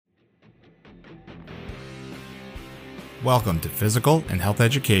Welcome to Physical and Health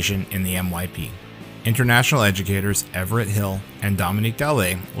Education in the MYP. International educators Everett Hill and Dominique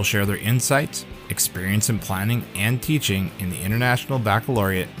Dallet will share their insights, experience in planning and teaching in the International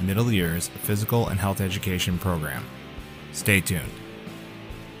Baccalaureate Middle Years Physical and Health Education program. Stay tuned.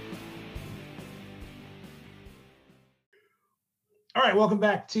 All right, welcome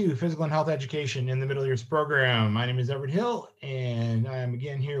back to Physical and Health Education in the Middle Years program. My name is Everett Hill, and I am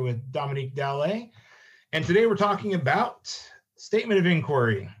again here with Dominique Dallet. And today we're talking about statement of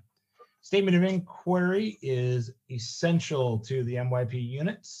inquiry. Statement of inquiry is essential to the MYP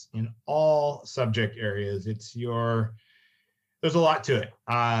units in all subject areas. There's a lot to it.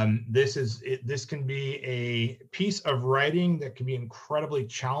 This can be a piece of writing that can be incredibly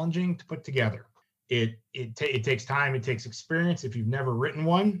challenging to put together. It takes time, it takes experience. If you've never written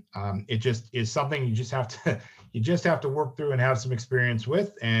one, it just is something you just have to work through and have some experience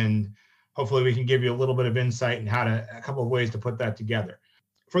with, and hopefully we can give you a little bit of insight in a couple of ways to put that together.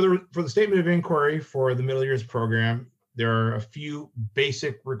 For the statement of inquiry for the Middle Years program, there are a few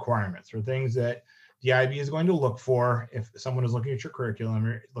basic requirements or things that the IB is going to look for. If someone is looking at your curriculum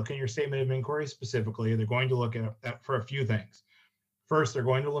or looking at your statement of inquiry specifically, they're going to look at for a few things. First, they're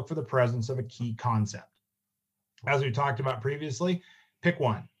going to look for the presence of a key concept. As we talked about previously, pick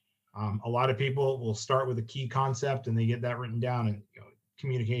one. A lot of people will start with a key concept and they get that written down, and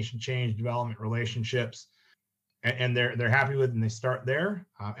communication, change, development, relationships, and they're happy with it, and they start there,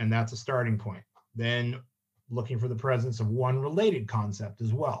 and that's a starting point. Then looking for the presence of one related concept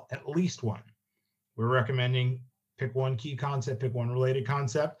as well, at least one. We're recommending pick one key concept, pick one related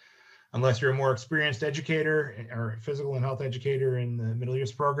concept. Unless you're a more experienced educator or physical and health educator in the Middle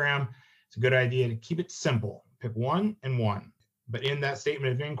Years program, it's a good idea to keep it simple. Pick one and one. But in that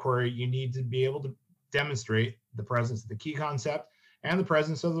statement of inquiry, you need to be able to demonstrate the presence of the key concept and the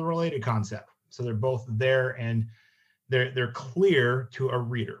presence of the related concept. So they're both there and they're clear to a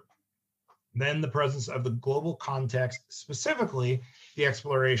reader. Then the presence of the global context, specifically the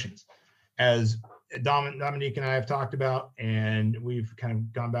explorations. As Dominique and I have talked about, and we've kind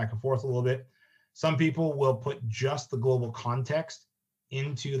of gone back and forth a little bit, some people will put just the global context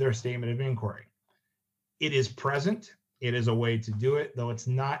into their statement of inquiry. It is present. It is a way to do it, though it's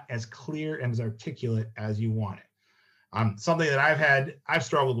not as clear and as articulate as you want it. Something that I've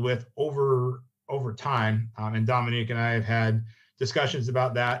struggled with over time, and Dominique and I have had discussions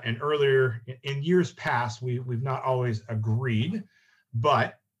about that. And earlier in years past, we've not always agreed,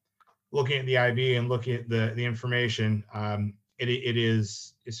 but looking at the IB and looking at the information,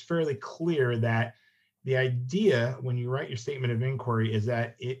 it's fairly clear that the idea when you write your statement of inquiry is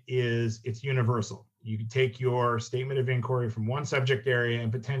that it's universal. You can take your statement of inquiry from one subject area and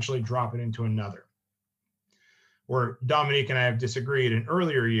potentially drop it into another. Where Dominique and I have disagreed in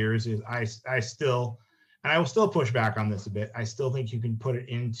earlier years is I will still push back on this a bit. I still think you can put it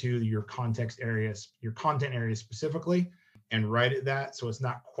into your context areas, your content area specifically, and write it that so it's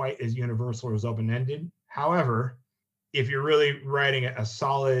not quite as universal or as open-ended. However, if you're really writing a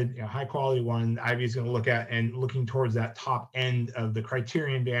solid, high quality one, IB is going to look at and looking towards that top end of the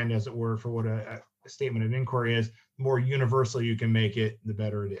criterion band, as it were, for what a statement of inquiry is. The more universal you can make it, the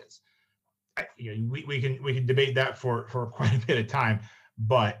better it is. We can debate that for quite a bit of time,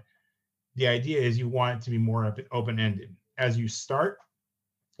 but the idea is you want it to be more open-ended. As you start,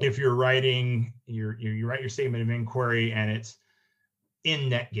 if you're writing you write your statement of inquiry and it's in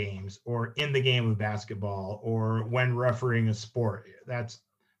net games or in the game of basketball or when refereeing a sport, there's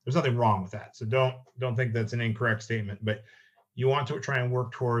nothing wrong with that. So don't think that's an incorrect statement, but you want to try and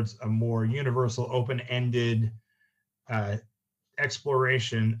work towards a more universal, open-ended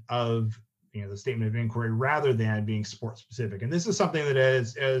exploration of the statement of inquiry rather than being sport specific. And this is something that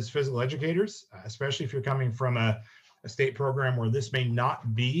as physical educators, especially if you're coming from a state program where this may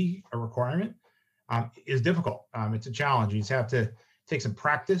not be a requirement, is difficult. It's a challenge. You just have to take some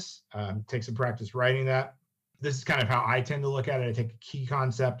practice writing that. This is kind of how I tend to look at it. I take a key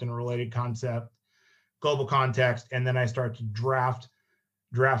concept and a related concept, global context, and then I start to draft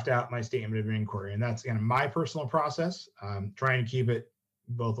out my statement of inquiry. And that's kind of my personal process, trying to keep it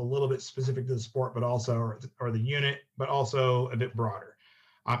both a little bit specific to the sport, but also, or the unit, but also a bit broader.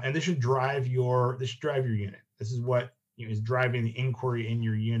 And this should drive your unit. This is what is driving the inquiry in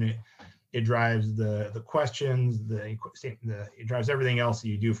your unit. It drives the questions, it drives everything else that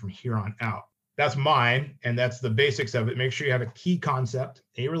you do from here on out. That's mine, and that's the basics of it. Make sure you have a key concept,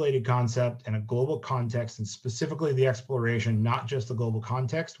 a related concept, and a global context, and specifically the exploration, not just the global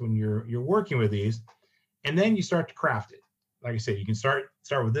context when you're working with these. And then you start to craft it. Like I said, you can start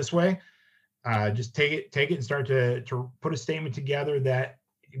with this way. Just take it and start to put a statement together that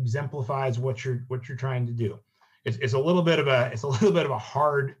exemplifies what you're trying to do. it's a little bit of a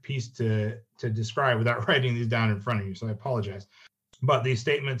hard piece to describe without writing these down in front of you. So I apologize. But these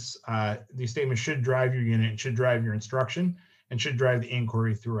statements should drive your unit, should drive your instruction, and should drive the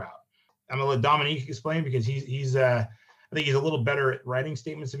inquiry throughout. I'm gonna let Dominique explain because I think he's a little better at writing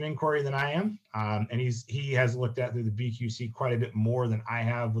statements of inquiry than I am, and he has looked at through the BQC quite a bit more than I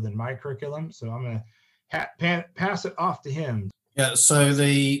have within my curriculum. So I'm gonna pass it off to him. Yeah, so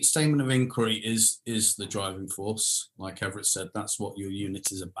the statement of inquiry is the driving force. Like Everett said, that's what your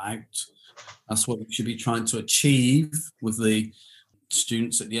unit is about. That's what you should be trying to achieve with the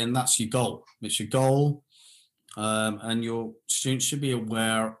students at the end. That's your goal. It's your goal, and your students should be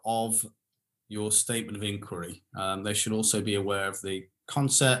aware of your statement of inquiry. They should also be aware of the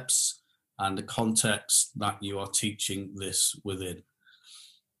concepts and the context that you are teaching this within.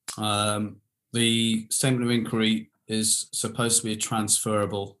 The statement of inquiry is supposed to be a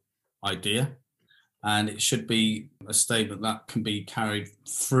transferable idea, and it should be a statement that can be carried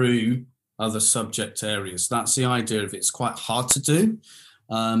through other subject areas. That's the idea of it. It's quite hard to do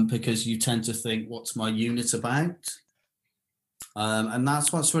because you tend to think, what's my unit about? And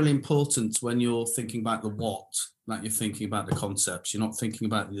that's what's really important when you're thinking about the what, that you're thinking about the concepts. You're not thinking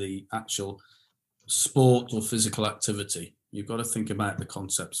about the actual sport or physical activity. You've got to think about the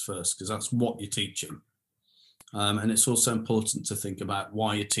concepts first, because that's what you're teaching. And it's also important to think about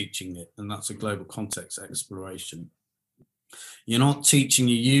why you're teaching it, and that's a global context exploration. You're not teaching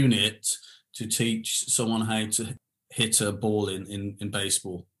a unit to teach someone how to hit a ball in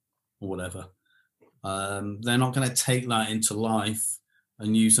baseball or whatever. They're not going to take that into life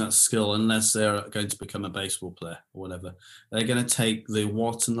and use that skill unless they're going to become a baseball player or whatever. They're going to take the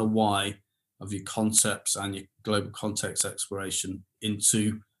what and the why of your concepts and your global context exploration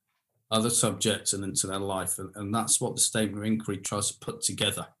into other subjects and into their life. And that's what the statement of inquiry tries to put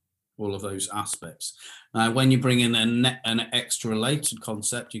together, all of those aspects. Now, when you bring in an extra related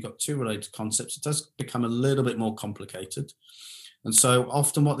concept, you've got two related concepts, it does become a little bit more complicated. And so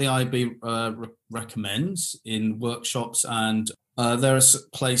often what the IB recommends in workshops, and there is a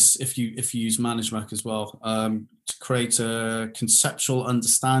place, if you use ManageMac as well, to create a conceptual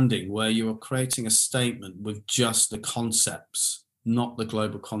understanding where you are creating a statement with just the concepts, not the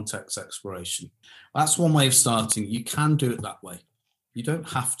global context exploration. That's one way of starting. You can do it that way. You don't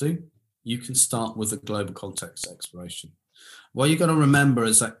have to. You can start with the global context exploration. What you've got to remember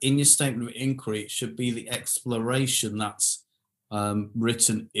is that in your statement of inquiry, it should be the exploration that's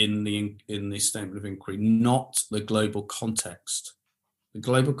written in the statement of inquiry, not the global context. The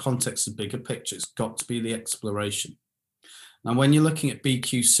global context is a bigger picture. It's got to be the exploration. Now, when you're looking at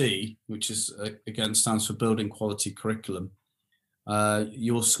BQC, which is again stands for Building Quality Curriculum,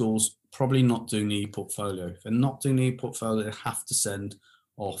 your school's probably not doing the e-portfolio. If they're not doing the e-portfolio, they have to send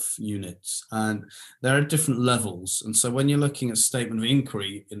off units, and there are different levels. And so when you're looking at statement of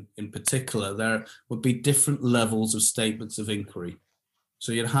inquiry in particular, there would be different levels of statements of inquiry.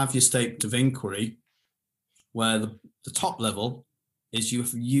 So you'd have your statement of inquiry where the top level is you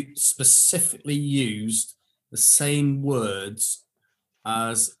have specifically used the same words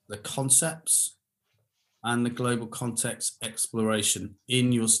as the concepts and the global context exploration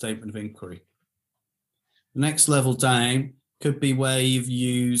in your statement of inquiry. The next level down could be where you've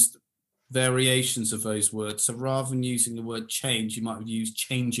used variations of those words. So rather than using the word change, you might have used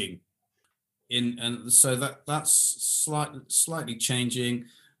changing. And so that's slightly changing.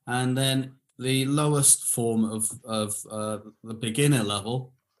 And then the lowest form of the beginner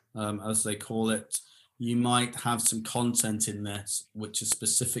level, as they call it, you might have some content in there which is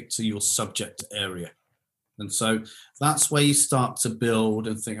specific to your subject area. And so that's where you start to build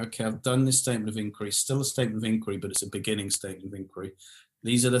and think, okay, I've done this statement of inquiry, still a statement of inquiry, but it's a beginning statement of inquiry.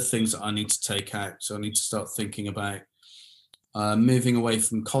 These are the things that I need to take out. So I need to start thinking about moving away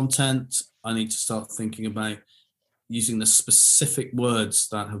from content. I need to start thinking about using the specific words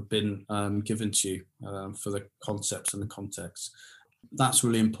that have been given to you for the concepts and the context. That's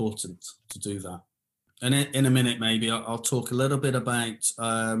really important to do that. And in a minute, maybe I'll talk a little bit about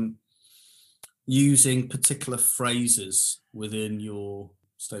using particular phrases within your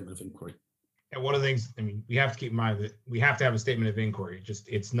statement of inquiry. And one of the things, I mean, we have to keep in mind that we have to have a statement of inquiry.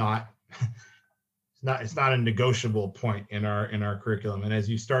 It's not a negotiable point in our curriculum. And as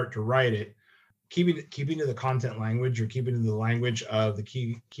you start to write it, keeping to the content language or keeping to the language of the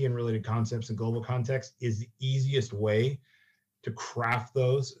key and related concepts and global context is the easiest way to craft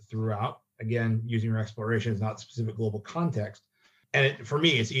those throughout. Again, using your exploration is not specific global context. And for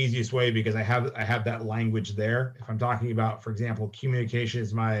me, it's the easiest way because I have that language there. If I'm talking about, for example, communication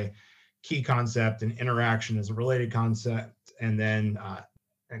is my key concept and interaction is a related concept, and then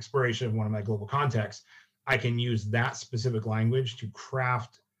exploration of one of my global contexts, I can use that specific language to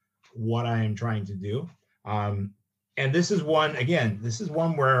craft what I am trying to do. And this is one, again, this is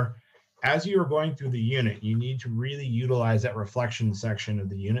one where as you're going through the unit, you need to really utilize that reflection section of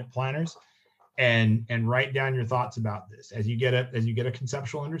the unit planners and write down your thoughts about this as you get a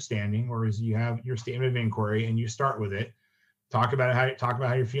conceptual understanding, or as you have your statement of inquiry and you start with it. Talk about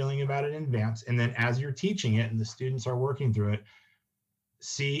how you're feeling about it in advance, and then as you're teaching it and the students are working through it,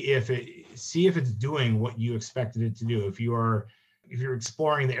 see if it's doing what you expected it to do. If you're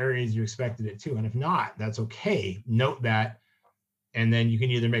exploring the areas you expected it to, and if not, that's okay. Note that, and then you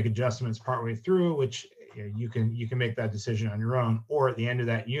can either make adjustments partway through, which you can make that decision on your own, or at the end of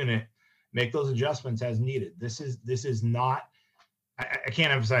that unit, make those adjustments as needed. This is not, I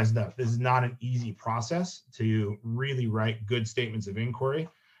can't emphasize enough, this is not an easy process to really write good statements of inquiry.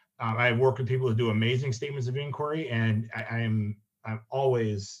 I work with people who do amazing statements of inquiry, and I'm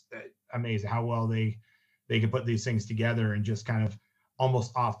always amazed at how well they can put these things together and just kind of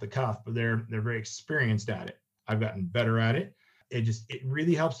almost off the cuff, but they're very experienced at it. I've gotten better at it. It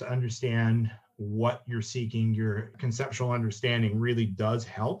really helps to understand what you're seeking. Your conceptual understanding really does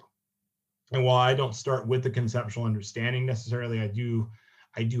help. And while I don't start with the conceptual understanding necessarily, I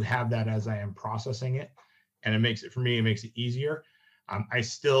do have that as I am processing it, and it makes it easier. I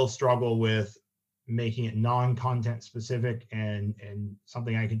still struggle with making it non-content specific and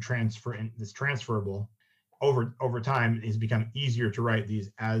something I can transfer and that's transferable. Over time, it's become easier to write these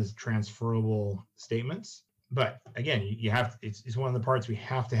as transferable statements. But again, it's one of the parts we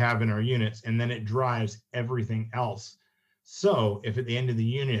have to have in our units, and then it drives everything else. So if at the end of the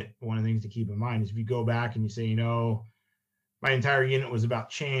unit, one of the things to keep in mind is if you go back and you say, my entire unit was about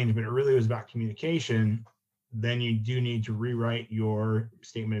change, but it really was about communication, then you do need to rewrite your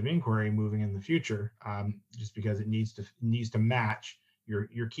statement of inquiry moving in the future, just because it needs to match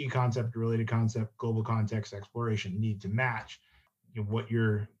your key concept, related concept, global context, exploration need to match what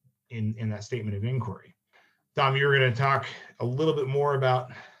you're in that statement of inquiry. Dom, you were going to talk a little bit more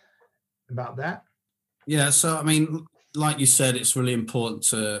about that. Yeah, so I mean, like you said, it's really important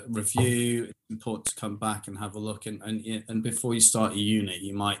to review. It's important to come back and have a look, and before you start a unit,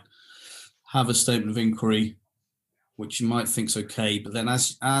 you might have a statement of inquiry, which you might think's okay, but then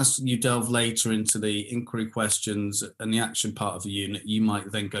as you delve later into the inquiry questions and the action part of the unit, you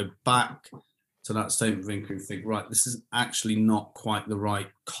might then go back to that statement of inquiry and think, right, this is actually not quite the right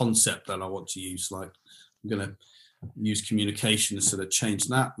concept that I want to use. Like, I'm going to use communication instead of change.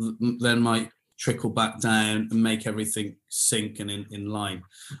 That then might trickle back down and make everything sync and in line.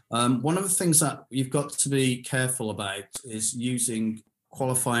 One of the things that you've got to be careful about is using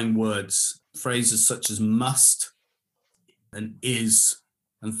qualifying words, phrases such as must and is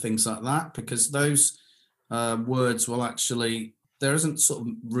and things like that, because those words will actually, there isn't sort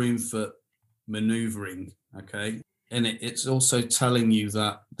of room for maneuvering, okay? And it's also telling you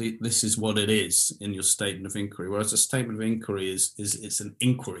that this is what it is in your statement of inquiry, whereas a statement of inquiry is it's an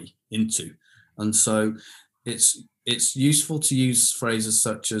inquiry into. And so it's useful to use phrases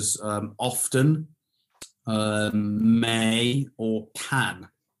such as often, may, or can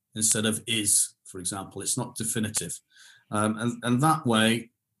instead of is, for example. It's not definitive. And that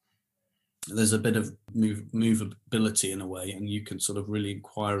way, there's a bit of movability in a way, and you can sort of really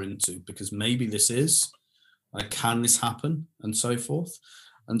inquire into, because maybe this is, can this happen, and so forth.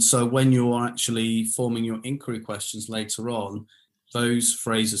 And so when you're actually forming your inquiry questions later on, those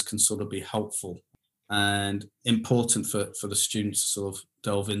phrases can sort of be helpful and important for the students to sort of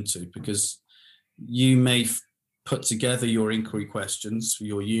delve into, because you may put together your inquiry questions for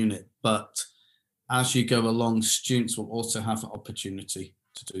your unit, but as you go along, students will also have an opportunity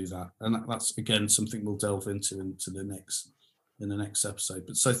to do that. And that's, again, something we'll delve into in the next episode.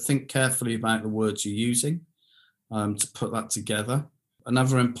 But so think carefully about the words you're using to put that together.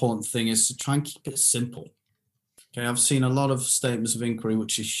 Another important thing is to try and keep it simple. Okay, I've seen a lot of statements of inquiry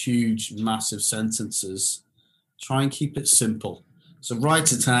which are huge, massive sentences. Try and keep it simple. So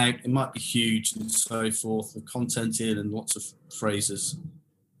write it out. It might be huge and so forth, the content in and lots of phrases,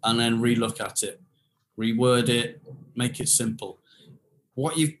 and then relook at it, reword it, make it simple.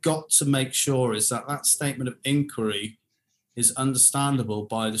 What you've got to make sure is that statement of inquiry is understandable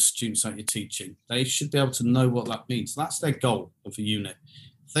by the students that you're teaching. They should be able to know what that means. That's their goal of a unit.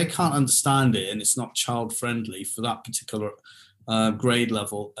 If they can't understand it and it's not child friendly for that particular grade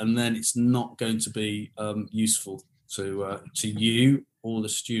level, and then it's not going to be useful to you or the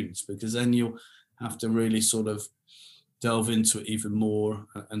students, because then you'll have to really sort of delve into it even more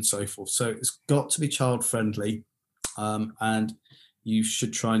and so forth. So it's got to be child friendly, and you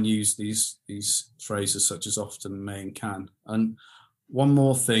should try and use these phrases such as often, may, and can. And one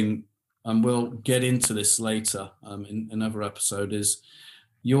more thing and we'll get into this later in another episode, is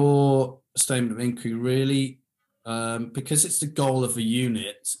your statement of inquiry really, because it's the goal of a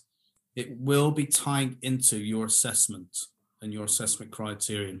unit, it will be tied into your assessment and your assessment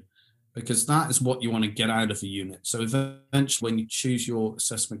criterion, because that is what you want to get out of a unit. So eventually, when you choose your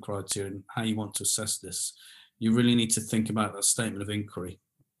assessment criterion, how you want to assess this, you really need to think about that statement of inquiry,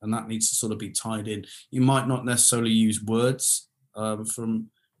 and that needs to sort of be tied in. You might not necessarily use words from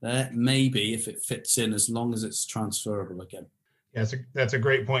there, maybe if it fits in, as long as it's transferable again. Yeah, that's a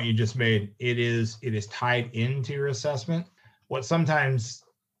great point you just made. It is tied into your assessment. What sometimes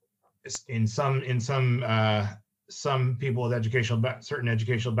in some people with certain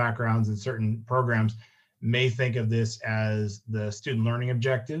educational backgrounds and certain programs may think of this as the student learning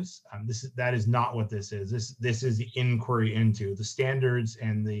objectives. That is not what this is. This is the inquiry into the standards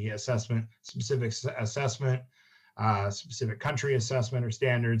and the assessment, specific assessment, specific country assessment or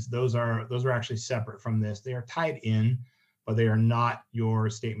standards. Those are actually separate from this. They are tied in, but they are not your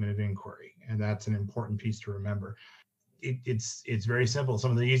statement of inquiry. And that's an important piece to remember. It's very simple.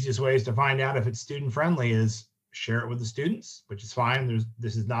 Some of the easiest ways to find out if it's student friendly is share it with the students, which is fine.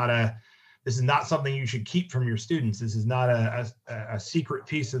 This is not something you should keep from your students. This is not a secret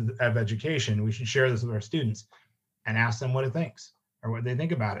piece of education. We should share this with our students and ask them what it thinks or what they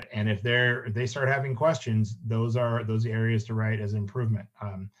think about it. And if they start having questions, those are those areas to write as improvement.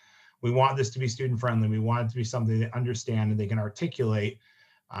 We want this to be student friendly. We want it to be something they understand and they can articulate,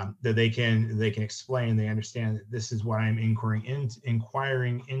 that they can explain. They understand that this is what I'm inquiring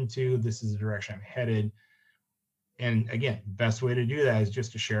into. This is the direction I'm headed. And again, best way to do that is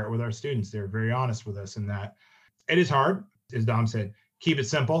just to share it with our students. They're very honest with us in that. It is hard, as Dom said. Keep it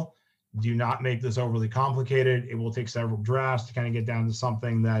simple. Do not make this overly complicated. It will take several drafts to kind of get down to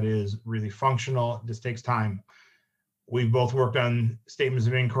something that is really functional. It just takes time. We've both worked on statements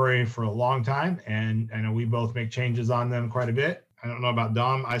of inquiry for a long time, and I know we both make changes on them quite a bit. I don't know about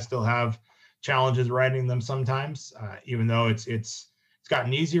Dom. I still have challenges writing them sometimes, even though it's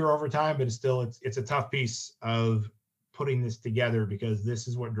gotten easier over time, but it's a tough piece of putting this together, because this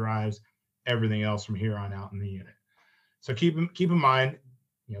is what drives everything else from here on out in the unit. So keep in mind,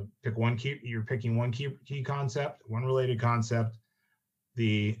 you're picking one key concept, one related concept,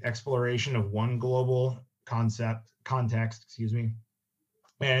 the exploration of one global context,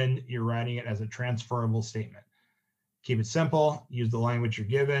 and you're writing it as a transferable statement. Keep it simple, use the language you're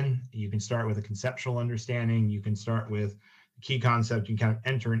given. You can start with a conceptual understanding. You can start with the key concept. You can kind of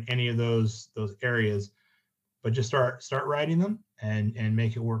enter in any of those areas, but just start writing them and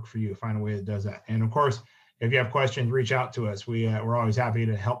make it work for you. Find a way that does that. And of course, if you have questions, reach out to us. We're always happy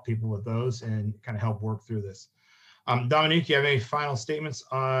to help people with those and kind of help work through this. Dominique, do you have any final statements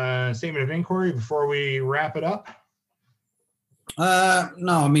on statement of inquiry before we wrap it up?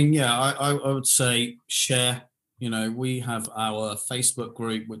 No, I mean, yeah, I would say share. We have our Facebook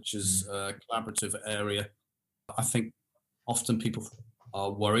group, which is a collaborative area. I think often people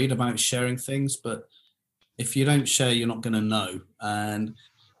are worried about sharing things, but if you don't share, you're not going to know. And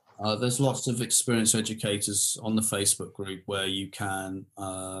there's lots of experienced educators on the Facebook group where you can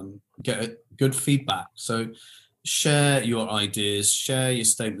get good feedback. So share your ideas, share your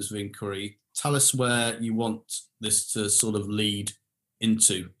statements of inquiry, tell us where you want this to sort of lead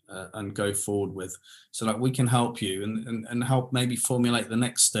into and go forward with, so that we can help you and help maybe formulate the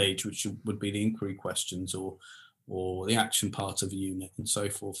next stage, which would be the inquiry questions or the action part of a unit and so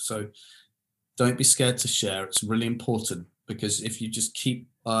forth. So don't be scared to share. It's really important, because if you just keep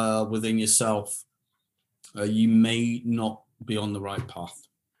within yourself, you may not be on the right path.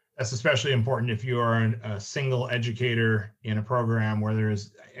 That's especially important if you are a single educator in a program where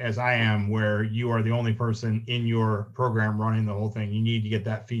there's, as I am, where you are the only person in your program running the whole thing. You need to get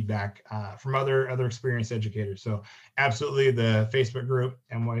that feedback from other experienced educators. So absolutely, the Facebook group,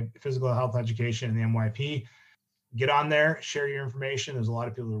 Physical Health Education and the MYP, get on there, share your information. There's a lot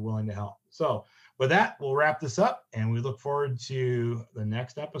of people who are willing to help. So with that, we'll wrap this up, and we look forward to the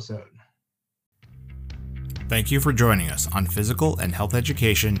next episode. Thank you for joining us on Physical and Health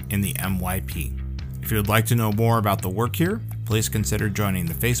Education in the MYP. If you would like to know more about the work here, please consider joining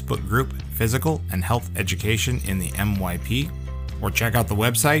the Facebook group Physical and Health Education in the MYP, or check out the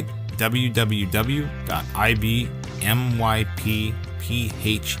website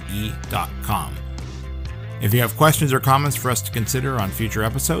www.ibmypphe.com. If you have questions or comments for us to consider on future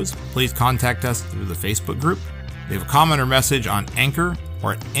episodes, please contact us through the Facebook group, leave a comment or message on Anchor,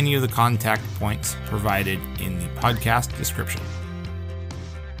 or at any of the contact points provided in the podcast description.